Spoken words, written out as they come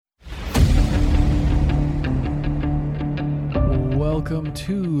Welcome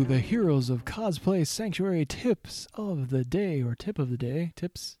to the Heroes of Cosplay Sanctuary Tips of the Day, or Tip of the Day.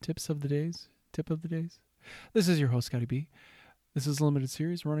 Tips of the days. Tip of the days. This is your host, Scotty B. This is a limited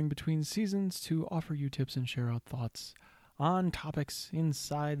series running between seasons to offer you tips and share out thoughts on topics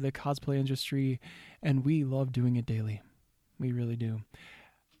inside the cosplay industry, and we love doing it daily. We really do.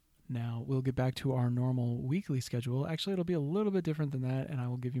 Now, we'll get back to our normal weekly schedule. Actually, it'll be a little bit different than that, and I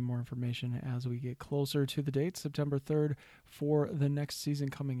will give you more information as we get closer to the date, September 3rd, for the next season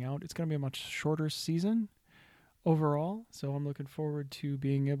coming out. It's going to be a much shorter season overall, so I'm looking forward to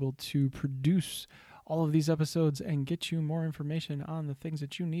being able to produce all of these episodes and get you more information on the things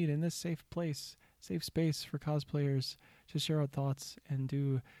that you need in this safe place, safe space for cosplayers to share our thoughts and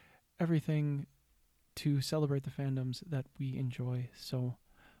do everything to celebrate the fandoms that we enjoy so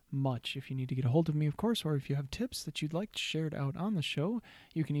much. If you need to get a hold of me, of course, or if you have tips that you'd like shared out on the show,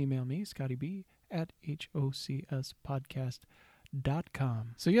 you can email me,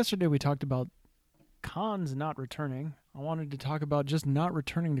 scottyb@hocspodcast.com. So yesterday we talked about cons not returning. I wanted to talk about just not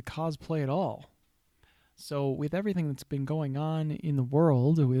returning to cosplay at all. So with everything that's been going on in the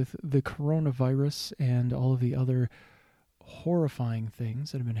world with the coronavirus and all of the other horrifying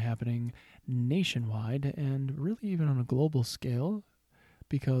things that have been happening nationwide and really even on a global scale,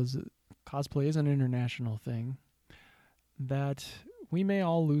 because cosplay is an international thing, that we may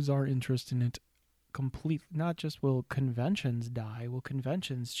all lose our interest in it completely. Not just will conventions die, will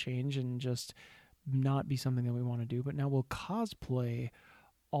conventions change and just not be something that we want to do, but now will cosplay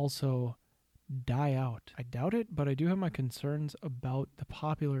also die out? I doubt it, but I do have my concerns about the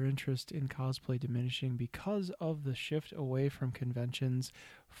popular interest in cosplay diminishing because of the shift away from conventions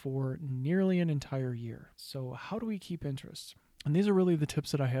for nearly an entire year. So how do we keep interest? And these are really the tips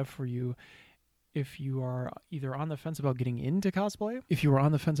that I have for you if you are either on the fence about getting into cosplay, if you are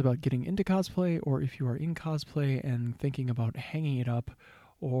on the fence about getting into cosplay, or if you are in cosplay and thinking about hanging it up,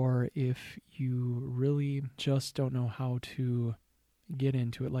 or if you really just don't know how to get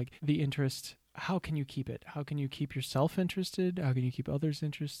into it. Like the interest, how can you keep it? How can you keep yourself interested? How can you keep others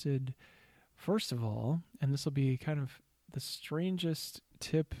interested? First of all, and this will be kind of the strangest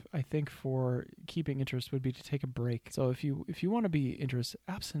tip, I think, for keeping interest would be to take a break. So if you want to be interested,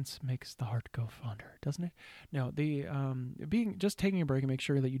 absence makes the heart go fonder, doesn't it? No, just taking a break and make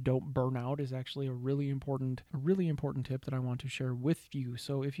sure that you don't burn out is actually a really important tip that I want to share with you.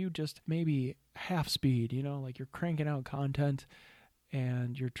 So if you just maybe half speed, like you're cranking out content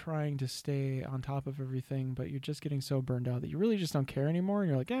and you're trying to stay on top of everything, but you're just getting so burned out that you really just don't care anymore. And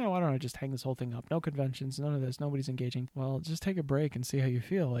you're like, why don't I just hang this whole thing up? No conventions, none of this, nobody's engaging. Well, just take a break and see how you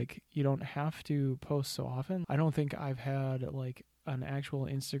feel. Like, you don't have to post so often. I don't think I've had like an actual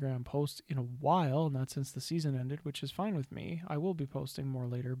Instagram post in a while, not since the season ended, which is fine with me. I will be posting more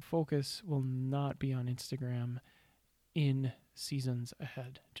later. Focus will not be on Instagram in seasons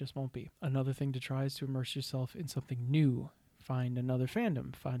ahead. Just won't be. Another thing to try is to immerse yourself in something new. Find another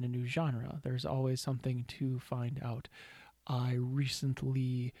fandom, find a new genre. There's always something to find out. I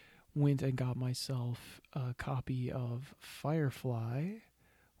recently went and got myself a copy of Firefly,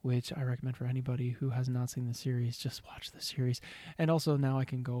 which I recommend for anybody who has not seen the series. Just watch the series. And also now I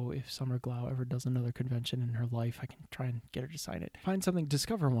can go, if Summer Glau ever does another convention in her life, I can try and get her to sign it. Find something,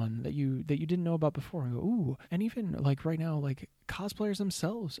 discover one that you didn't know about before and go, ooh. And even like right now, like cosplayers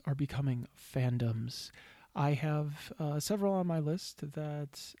themselves are becoming fandoms. I have several on my list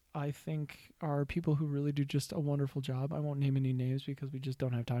that I think are people who really do just a wonderful job. I won't name any names because we just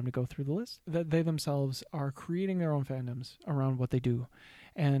don't have time to go through the list. That they themselves are creating their own fandoms around what they do.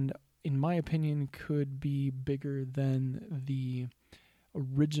 And in my opinion, could be bigger than the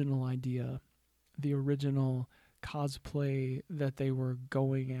original idea, the original cosplay that they were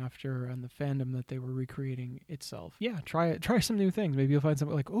going after and the fandom that they were recreating itself. Yeah, try some new things. Maybe you'll find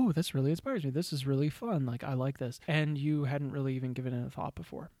something like, oh, this really inspires me. This is really fun. Like, I like this. And you hadn't really even given it a thought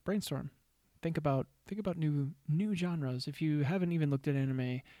before. Brainstorm. Think about new genres. If you haven't even looked at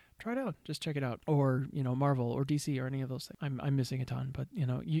anime, try it out. Just check it out. Or, Marvel or DC or any of those things. I'm missing a ton, but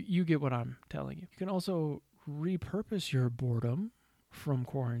you get what I'm telling you. You can also repurpose your boredom from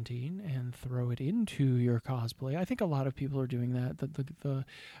quarantine and throw it into your cosplay. I think a lot of people are doing that.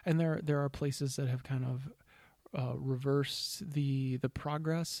 And there are places that have kind of reversed the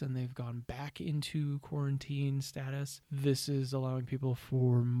progress and they've gone back into quarantine status. This is allowing people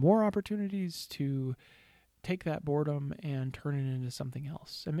for more opportunities to take that boredom and turn it into something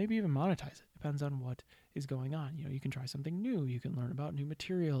else and maybe even monetize it. Depends on what is going on. You can try something new. You can learn about new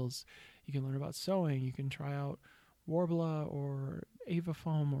materials. You can learn about sewing. You can try out Worbla or Ava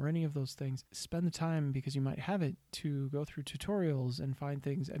Foam or any of those things, spend the time, because you might have it, to go through tutorials and find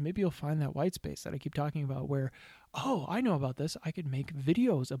things, and maybe you'll find that white space that I keep talking about where, oh, I know about this, I could make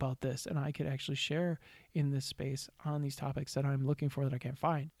videos about this, and I could actually share in this space on these topics that I'm looking for that I can't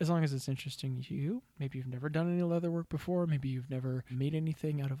find. As long as it's interesting to you. Maybe you've never done any leather work before, maybe you've never made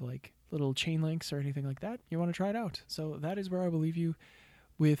anything out of like little chain links or anything like that, you want to try it out. So that is where I will leave you,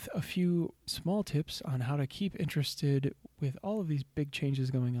 with a few small tips on how to keep interested with all of these big changes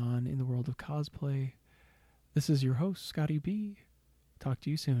going on in the world of cosplay. This is your host, Scotty B. Talk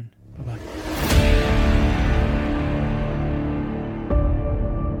to you soon. Bye-bye.